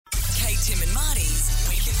Tim and Marty's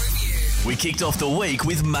Week in Review. We kicked off the week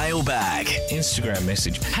with Mailbag. Instagram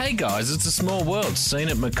message. Hey guys, it's a small world. Seen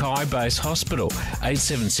at Mackay Base Hospital.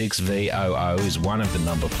 876VOO is one of the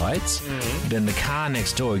number plates. Then the car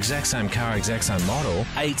next door, exact same car, exact same model,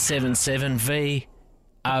 877VOO.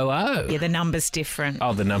 Yeah, the number's different.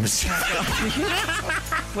 Oh, the numbers.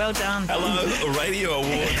 Well done. Hello, Radio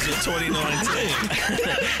Awards of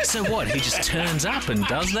 2019. So what, he just turns up and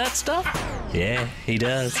does that stuff? Yeah, he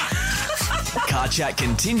does. Car chat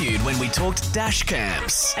continued when we talked dash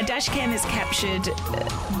cams. A dash cam has captured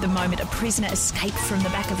the moment a prisoner escaped from the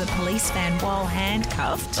back of a police van while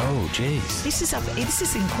handcuffed. Oh, jeez. This is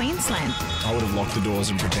in Queensland. I would have locked the doors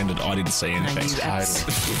and pretended I didn't see anything. Totally.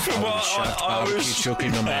 Shook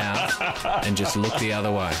him about and just looked the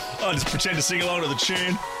other way. I just pretend to sing along to the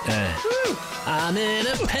tune. I'm in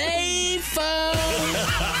a payphone.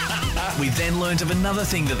 We then learnt of another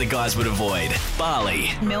thing that the guys would avoid. Bali.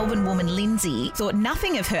 Melbourne woman Lindsay thought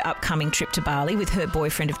nothing of her upcoming trip to Bali with her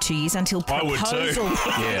boyfriend of 2 years until I would proposal. too.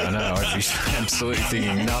 Yeah, I know. I'd be absolutely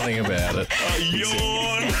thinking nothing about it.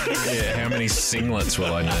 Yawn. Yeah, how many singlets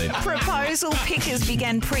will I need? Proposal pickers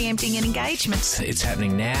began preempting an engagement. It's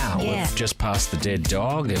happening now. Yeah. We've just passed the dead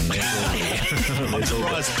dog and I'm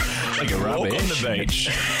surprised I can walk on the beach.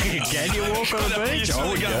 Can you walk on the beach? You I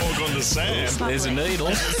would can't go. walk on the sand. There's a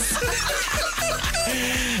needle.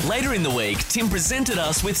 Later in the week, Tim presented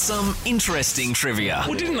us with some interesting trivia.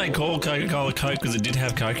 Well, didn't they call Coca-Cola Coke because it did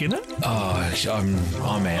have Coke in it? Oh, I'm Well,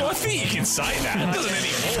 I out. think you can say that. It doesn't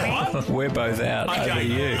anymore. We're both out. Over Okay,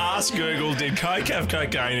 you. ask Google, did Coke have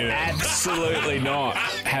cocaine in it? Absolutely not.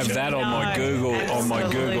 Have that on my No, Google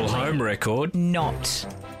absolutely. home record. Not.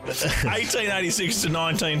 1886 to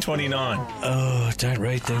 1929. Oh, don't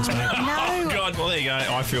read things, mate. Oh, God. Well, there you go.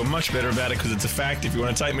 I feel much better about it because it's a fact. If you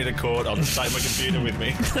want to take me to court, I'll just take my computer with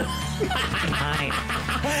me.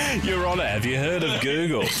 Mate. Your Honour, have you heard of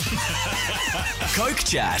Google? Coke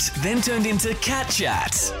chat then turned into cat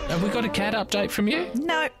chat. Have we got a cat update from you?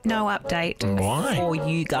 No update Why? for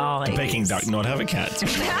you guys. Peking duck not have a cat.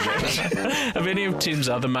 Have any of Tim's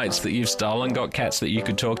other mates that you've stolen got cats that you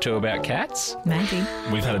could talk to about cats? Maybe.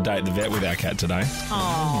 We've had a date at the vet with our cat today.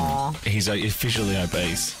 Aww. He's officially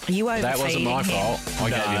obese. Are you overfeeding That wasn't my him? fault. I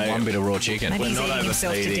gave him one bit of raw chicken. Maybe he's not eating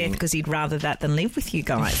himself to overfeeding. death because he'd rather that than live with you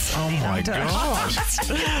guys. Oh, my God.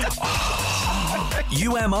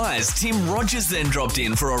 UMI's Tim Rogers then dropped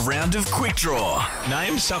in for a round of quick draw.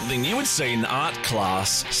 Name something you would see in art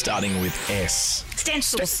class starting with S.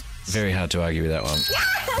 Stencils. Very hard to argue with that one.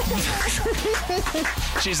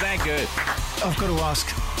 She's that good. I've got to ask,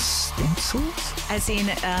 stencils? As in,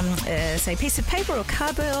 say, a piece of paper or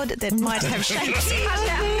cardboard that might have shapes cut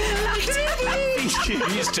out. You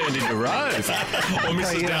just turned into Rove. Or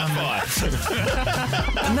Mrs.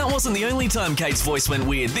 Doubtfire? And that wasn't the only time Kate's voice went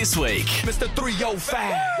weird this week. Mr.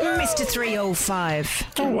 305. Mr. 305.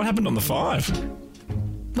 Oh, what happened on the 5?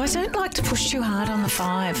 Well, I don't like to push too hard on the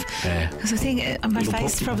 5. Yeah. Because I think my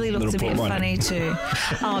face probably looks a bit funny too.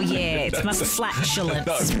 Oh, yeah, it's my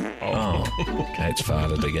flatulence. Oh, Kate's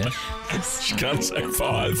farted again. She can't say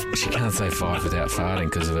 5. She can't say 5 without farting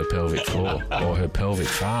because of her pelvic floor, or her pelvic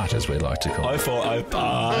fart, as we like to call it.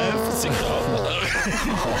 0405.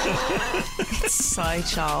 It's so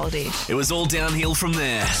childish. It was all downhill from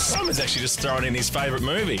there. Simon's actually just throwing in his favourite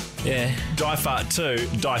movie. Yeah, Die Fart 2,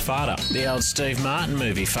 Die Farter. the old Steve Martin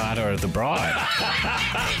movie, Farter of the Bride.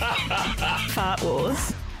 Fart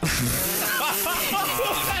wars.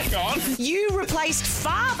 Hang on. You replaced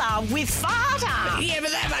father with farter. Yeah,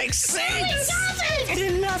 but that makes sense.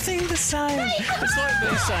 They're nothing the same. It's like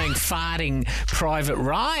me saying farting Private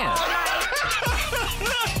Ryan.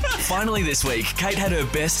 Finally this week, Kate had her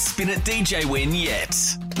best Spin It DJ win yet.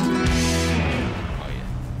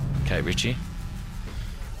 Okay, Richie.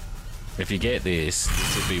 If you get this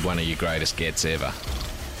would be one of your greatest gets ever.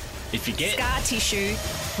 If you get Scar tissue,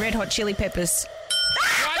 Red Hot Chili Peppers.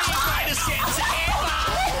 one of your greatest gets ever,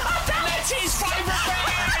 and that's his favourite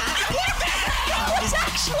band.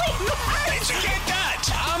 Did you get that?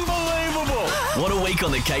 Unbelievable. What a week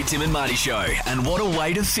on the Kate, Tim and Marty show. And what a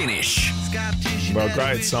way to finish. Well,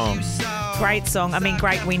 great song. Great song. I mean,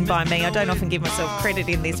 great win by me. I don't often give myself credit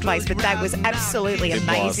in this place, but that was absolutely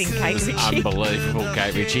amazing, Kate Ritchie. Unbelievable,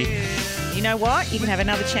 Kate Ritchie. You know what? You can have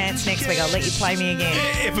another chance next week. I'll let you play me again.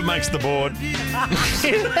 If it makes the board.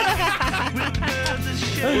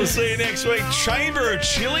 We'll see you next week. Chamber of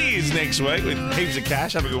Chili is next week with heaps of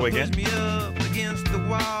cash. Have a good weekend. Me up against the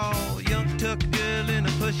wall, young tuck girl in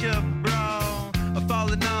a push-up bra,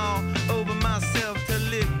 falling all over myself to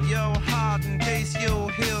lift your heart in case you're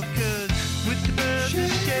here, 'cause with the birds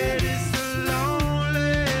shed it's a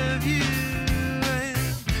lonely view,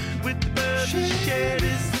 with the shed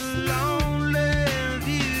is a lonely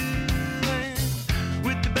view.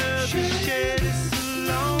 With the birds shed is a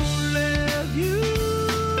lonely view.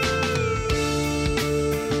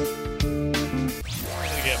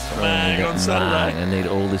 Bang on Saturday. I need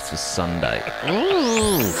all this for Sunday.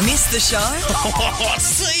 Miss the show?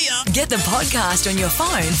 See ya. Get the podcast on your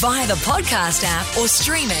phone via the podcast app or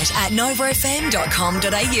stream it at novafm.com.au.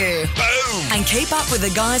 Boom. And keep up with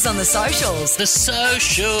the guys on the socials The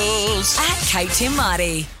socials. at Kate Tim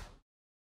Marty.